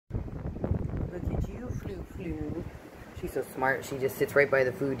Hello. She's so smart. She just sits right by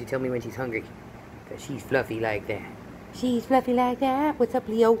the food to tell me when she's hungry. Because she's fluffy like that. She's fluffy like that. What's up,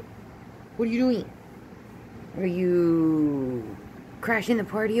 Leo? What are you doing? Are you crashing the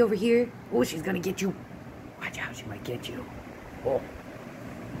party over here? Oh, she's gonna get you. Watch out, she might get you. Oh.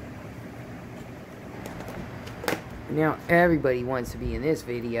 Now everybody wants to be in this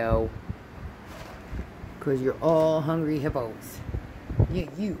video. Because you're all hungry hippos. Yeah,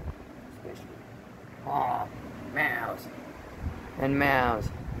 you. Especially. Oh, mouse. And mouse.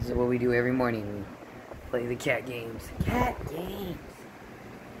 This is what we do every morning. We play the cat games. Cat games.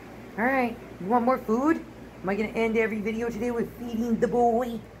 Alright, you want more food? Am I going to end every video today with feeding the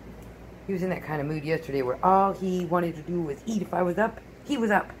boy? He was in that kind of mood yesterday where all he wanted to do was eat. If I was up, he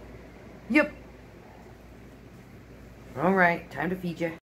was up. Yep. Alright, time to feed you.